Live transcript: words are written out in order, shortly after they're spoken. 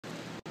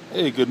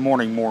Hey, good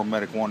morning, More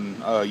Medic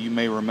One. You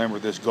may remember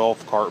this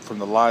golf cart from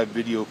the live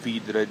video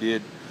feed that I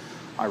did.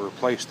 I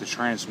replaced the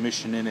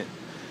transmission in it,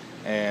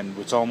 and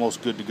it's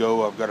almost good to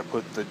go. I've got to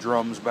put the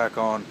drums back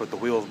on, put the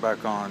wheels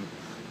back on.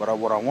 But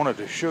what I wanted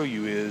to show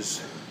you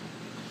is,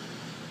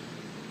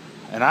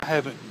 and I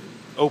haven't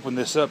opened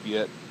this up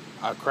yet,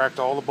 I cracked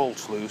all the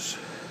bolts loose.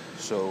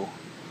 So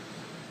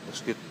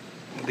let's get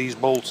these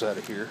bolts out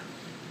of here.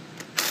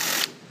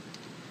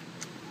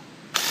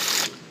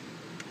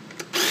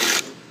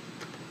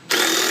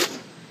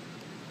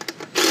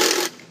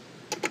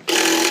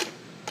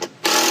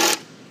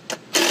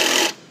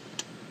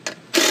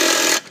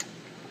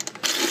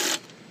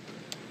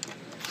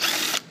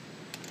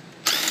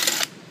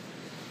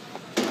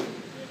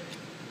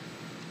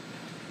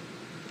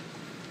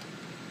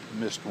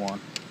 Missed one.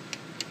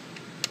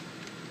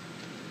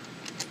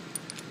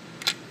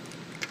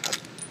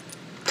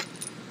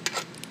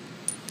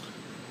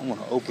 I'm going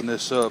to open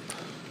this up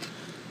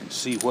and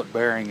see what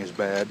bearing is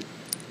bad.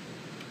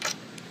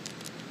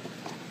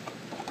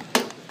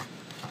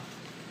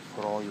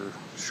 Put all your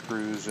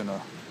screws in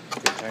a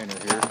container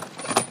here.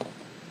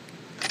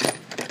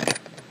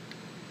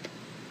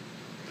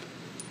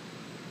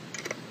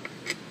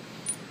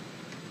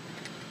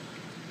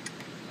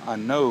 I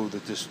know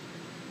that this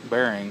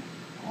bearing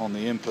on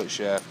the input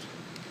shaft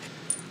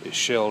is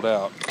shelled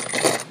out,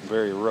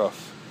 very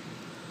rough.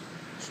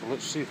 So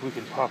let's see if we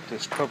can pop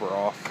this cover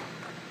off.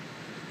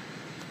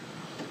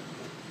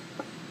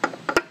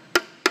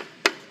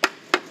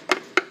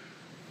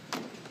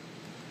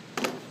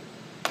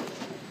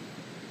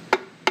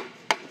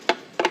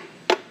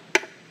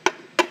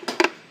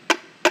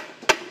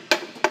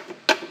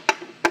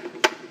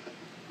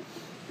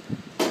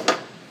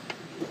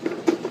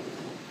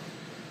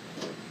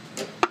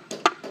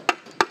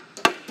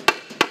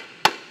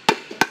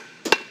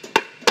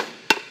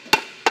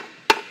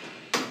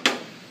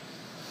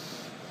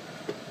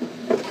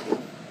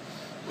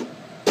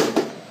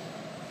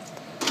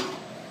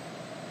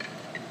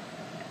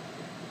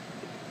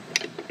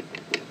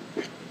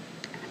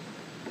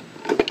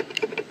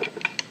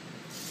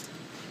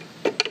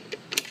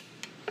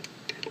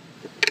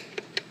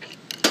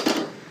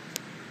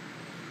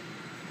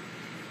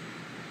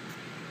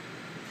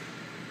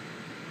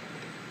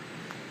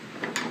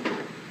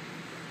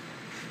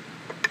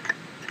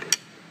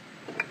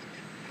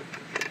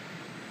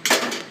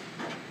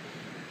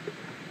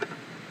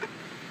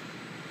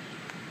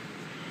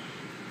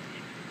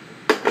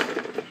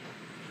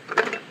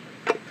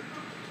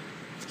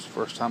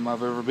 First time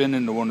I've ever been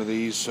into one of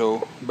these,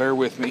 so bear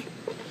with me.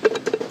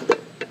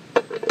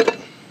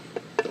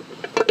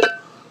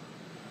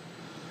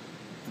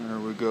 There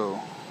we go.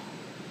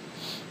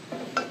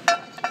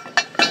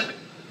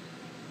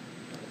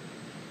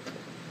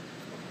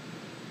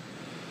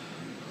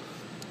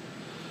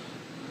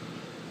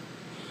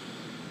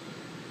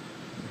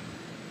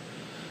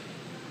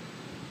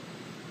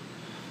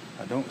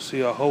 I don't see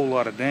a whole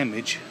lot of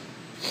damage.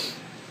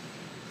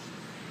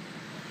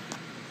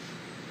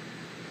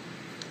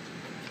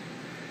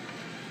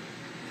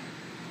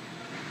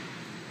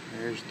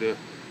 There's the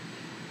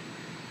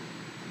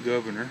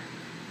governor.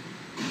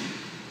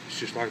 It's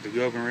just like the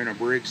governor in a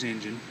Briggs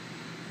engine.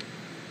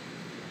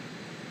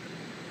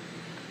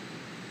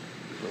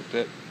 Like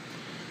that.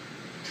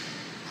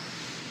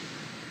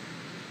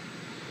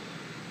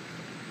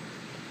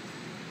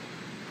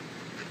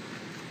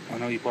 I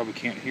know you probably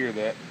can't hear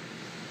that.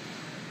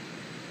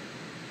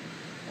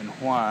 And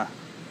why?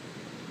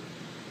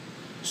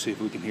 Let's see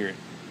if we can hear it.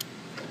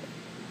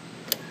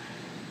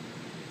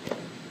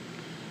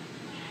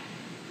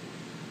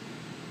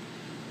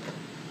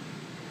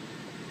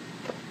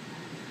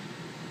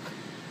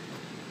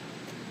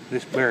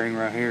 This bearing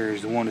right here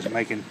is the one that's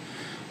making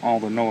all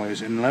the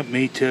noise. And let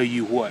me tell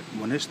you what,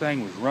 when this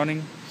thing was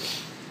running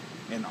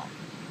and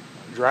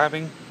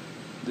driving,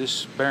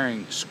 this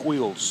bearing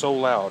squealed so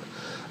loud.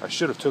 I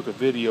should have took a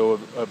video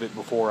of it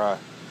before I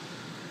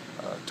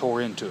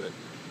tore into it.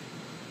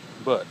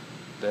 But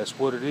that's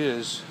what it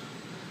is.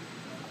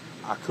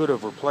 I could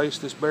have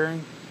replaced this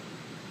bearing.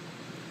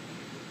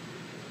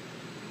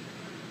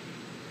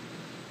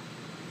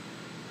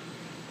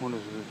 What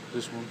is it?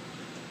 This one?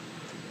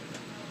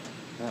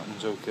 That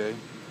one's okay.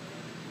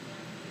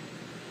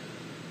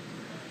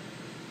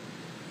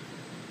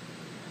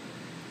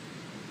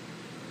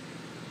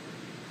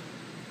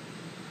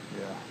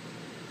 Yeah,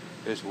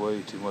 it's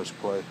way too much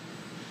play.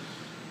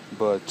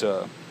 But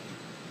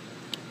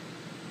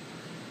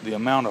the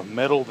amount of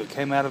metal that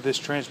came out of this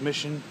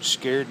transmission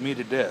scared me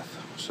to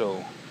death.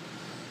 So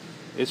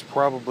it's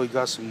probably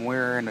got some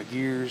wear in the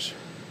gears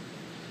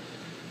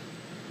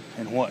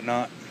and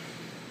whatnot.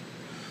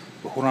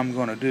 But what I'm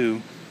going to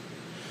do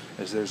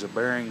is there's a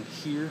bearing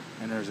here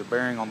and there's a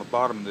bearing on the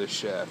bottom of this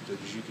shaft.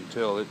 As you can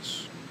tell,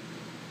 it's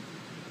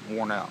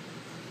worn out.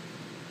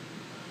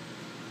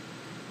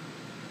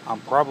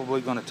 I'm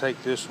probably going to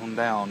take this one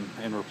down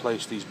and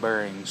replace these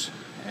bearings,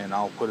 and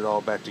I'll put it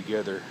all back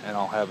together, and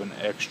I'll have an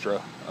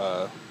extra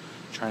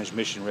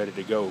transmission ready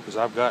to go, because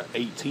I've got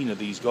 18 of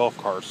these golf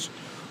carts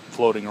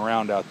floating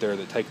around out there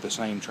that take the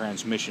same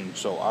transmission,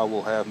 so I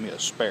will have me a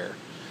spare.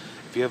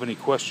 If you have any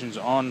questions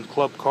on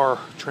club car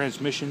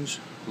transmissions,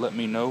 let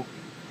me know.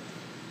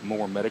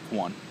 More Medic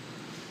 1.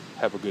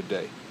 Have a good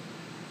day.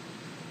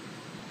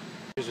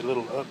 Here's a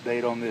little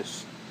update on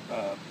this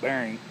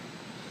bearing.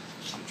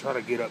 I'm trying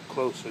to get up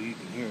close so you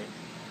can hear it.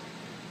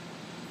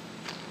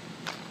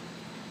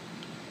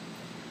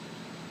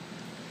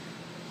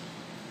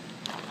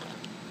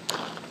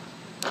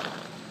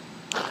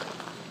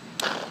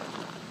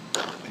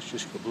 It's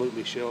just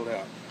completely shelled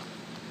out.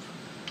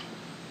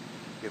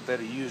 If they'd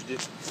have used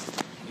it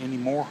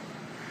anymore,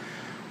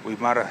 we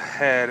might have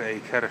had a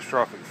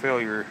catastrophic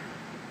failure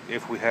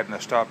if we hadn't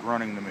have stopped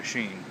running the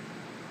machine.